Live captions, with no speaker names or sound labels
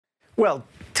Well,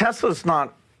 Tesla's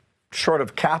not short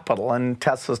of capital, and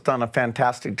Tesla's done a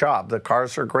fantastic job. The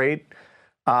cars are great.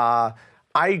 I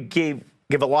give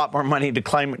a lot more money to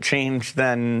climate change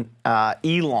than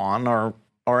Elon or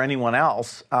anyone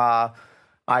else. I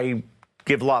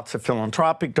give lots of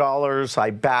philanthropic dollars. I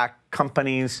back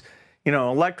companies. You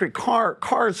know, electric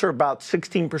cars are about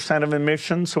 16% of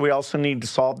emissions, so we also need to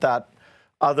solve that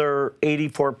other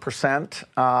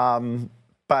 84%.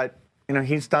 But, you know,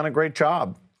 he's done a great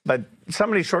job. But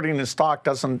somebody shorting his stock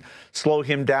doesn't slow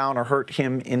him down or hurt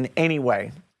him in any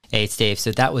way. Hey, it's Dave.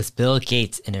 So that was Bill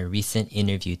Gates in a recent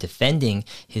interview defending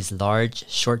his large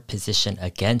short position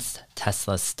against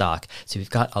Tesla stock. So we've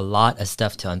got a lot of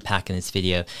stuff to unpack in this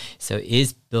video. So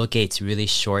is Bill Gates really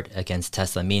short against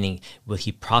Tesla? Meaning, will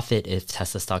he profit if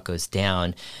Tesla stock goes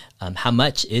down? How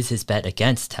much is his bet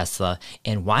against Tesla?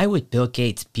 And why would Bill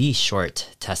Gates be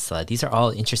short Tesla? These are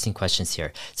all interesting questions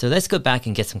here. So let's go back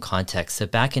and get some context. So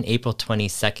back in April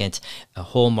 22nd,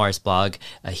 Mars blog,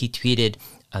 he tweeted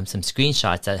some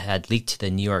screenshots that had leaked to the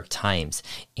New York Times.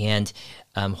 And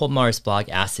Mars blog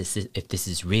asked if this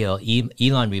is real.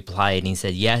 Elon replied and he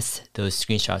said, yes, those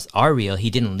screenshots are real. He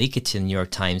didn't leak it to the New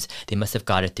York Times. They must have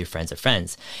got it through friends of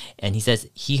friends. And he says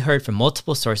he heard from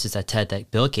multiple sources at TED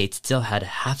that Bill Gates still had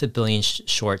 $500 million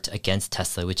short against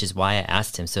Tesla, which is why I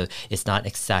asked him. So it's not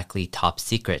exactly top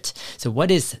secret. So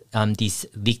what is these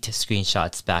leaked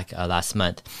screenshots back last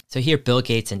month? So here Bill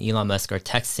Gates and Elon Musk are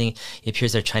texting. It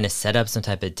appears they're trying to set up some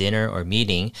type of dinner or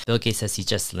meeting. Bill Gates says he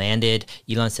just landed.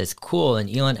 Elon says, cool. And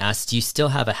Elon asks, do you still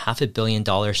have $500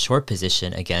 million short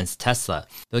position against Tesla?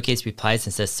 Bill Gates replies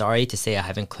and says, sorry to say I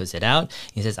haven't closed it out.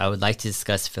 He says, I would like to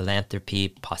discuss philanthropy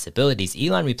possibilities.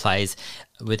 Elon replies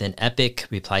with an epic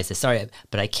reply, says, sorry,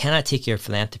 but I cannot take your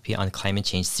philanthropy on climate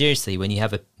change seriously when you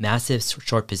have a massive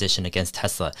short position against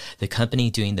Tesla, the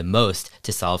company doing the most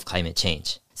to solve climate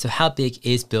change. So how big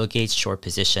is Bill Gates' short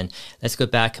position? Let's go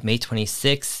back May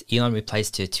 26. Elon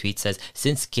replies to a tweet, says,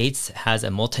 since Gates has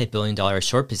a multi-billion-dollar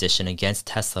short position against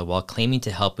Tesla while claiming to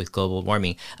help with global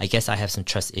warming, I guess I have some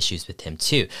trust issues with him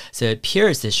too. So it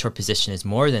appears this short position is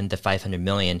more than the 500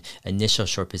 million initial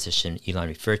short position Elon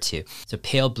referred to. So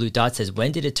Pale Blue Dot says,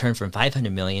 when did it turn from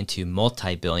 500 million to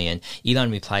multi-billion?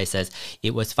 Elon replies, says,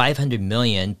 it was 500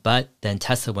 million, but then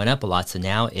Tesla went up a lot. So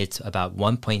now it's about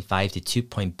 $1.5 to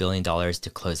 $2 billion to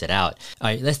close it out. All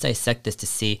right, let's dissect this to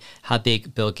see how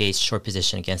big Bill Gates' short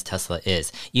position against Tesla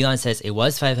is. Elon says it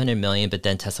was 500 million, but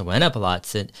then Tesla went up a lot.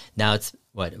 So now it's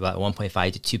about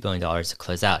 $1.5 to $2 billion to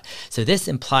close out. So this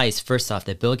implies, first off,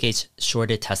 that Bill Gates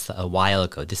shorted Tesla a while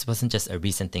ago. This wasn't just a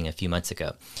recent thing a few months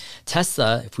ago.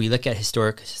 Tesla, if we look at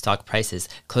historic stock prices,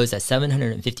 closed at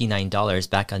 $759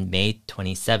 back on May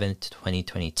 27th,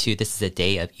 2022. This is the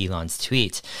day of Elon's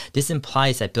tweet. This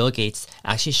implies that Bill Gates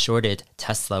actually shorted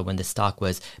Tesla when the stock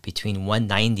was between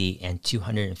 $190 and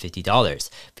 $250.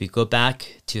 If we go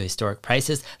back to historic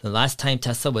prices, the last time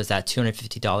Tesla was at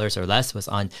 $250 or less was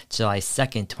on July 2nd,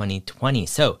 2020.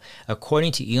 So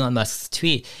according to Elon Musk's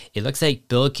tweet, it looks like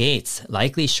Bill Gates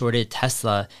likely shorted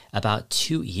Tesla about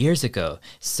 2 years ago.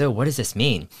 So what does this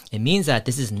mean? It means that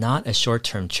this is not a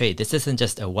short-term trade. This isn't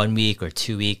just a 1 week or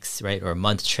 2 weeks, right, or a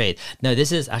month trade. No,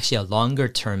 this is actually a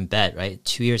longer-term bet, right,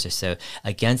 2 years or so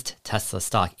against Tesla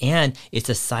stock. And it's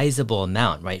a sizable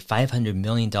amount, right, $500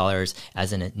 million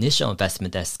as an initial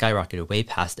investment that skyrocketed way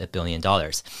past $1 billion.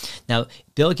 Now,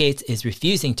 Bill Gates is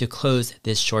refusing to close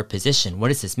this short position. What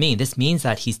does this mean? This means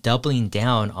that he's doubling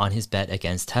down on his bet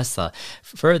against Tesla.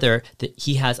 Further,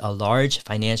 he has a large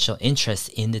financial interest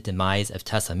in the demise of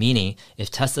Tesla, meaning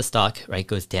if Tesla stock, right,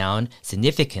 goes down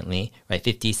significantly, right,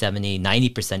 50, 70,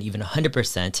 90%, even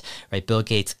 100%, right, Bill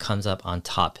Gates comes up on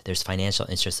top. There's financial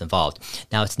interest involved.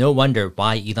 Now, it's no wonder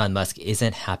why Elon Musk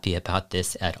isn't happy about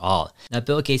this at all. Now,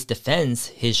 Bill Gates defends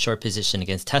his short position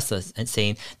against Tesla and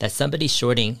saying that somebody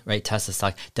shorting, right, Tesla stock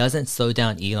doesn't slow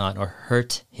down Elon or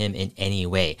hurt him in any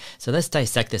way. So let's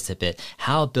dissect this a bit.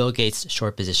 How Bill Gates'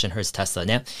 short position hurts Tesla.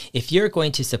 Now, if you're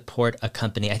going to support a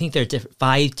company, I think there are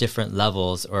 5 different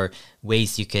levels or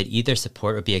ways you could either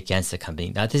support or be against a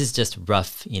company. Now, this is just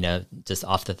rough, just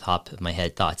off the top of my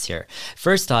head thoughts here.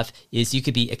 First off is you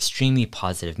could be extremely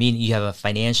positive, meaning you have a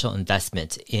financial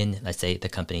investment in, let's say, the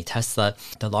company Tesla.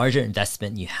 The larger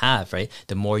investment you have, right,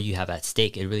 the more you have at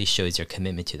stake, it really shows your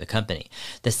commitment to the company.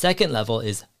 The second level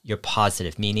is you're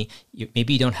positive, meaning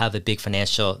maybe you don't have a big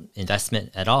financial investment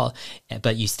at all,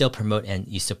 but you still promote and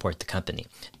you support the company.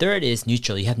 Third is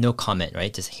neutral. You have no comment,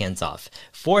 right? Just hands off.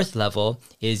 Fourth level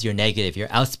is you're negative.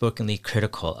 You're outspokenly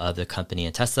critical of the company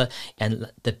and Tesla.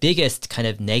 And the biggest kind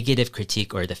of negative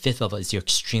critique, or the fifth level, is you're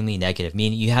extremely negative,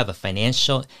 meaning you have a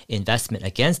financial investment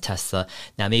against Tesla.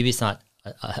 Now, maybe it's not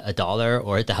a dollar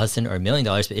or $1,000 or $1 million,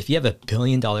 but if you have $1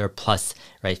 billion plus,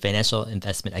 right, financial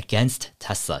investment against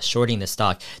Tesla, shorting the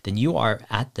stock, then you are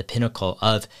at the pinnacle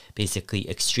of basically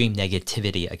extreme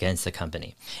negativity against the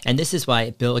company. And this is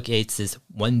why Bill Gates's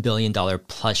 $1 billion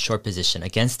plus short position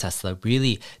against Tesla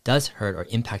really does hurt or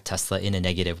impact Tesla in a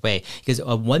negative way, because a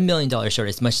 $1 million short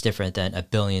is much different than a $1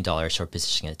 billion short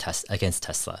position against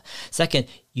Tesla. Second,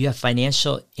 you have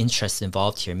financial interests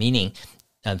involved here, meaning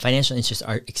financial interests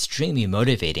are extremely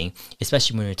motivating,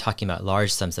 especially when we're talking about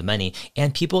large sums of money.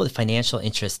 And people with financial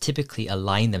interests typically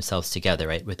align themselves together,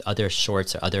 right, with other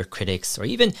shorts or other critics, or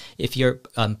even if you're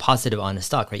positive on a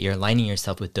stock, right, you're aligning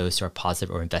yourself with those who are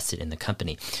positive or invested in the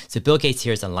company. So Bill Gates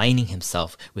here is aligning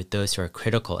himself with those who are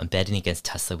critical and betting against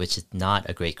Tesla, which is not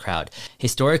a great crowd.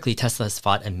 Historically, Tesla has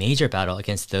fought a major battle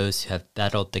against those who have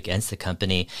battled against the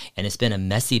company, and it's been a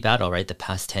messy battle, right, the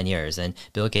past 10 years. And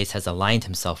Bill Gates has aligned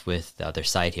himself with the other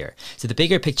side here. So the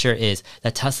bigger picture is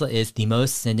that Tesla is the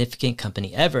most significant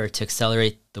company ever to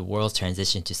accelerate the world's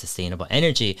transition to sustainable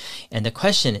energy. And the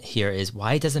question here is,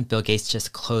 why doesn't Bill Gates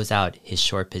just close out his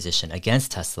short position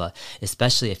against Tesla,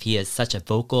 especially if he is such a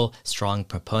vocal, strong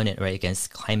proponent, right,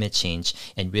 against climate change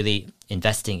and really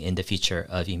investing in the future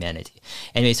of humanity.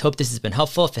 Anyways, hope this has been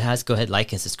helpful. If it has, go ahead,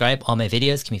 like and subscribe. All my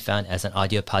videos can be found as an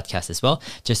audio podcast as well.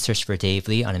 Just search for Dave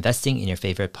Lee on investing in your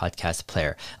favorite podcast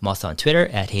player. I'm also on Twitter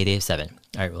at HeyDave7.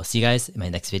 All right, we'll see you guys in my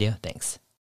next video. Thanks.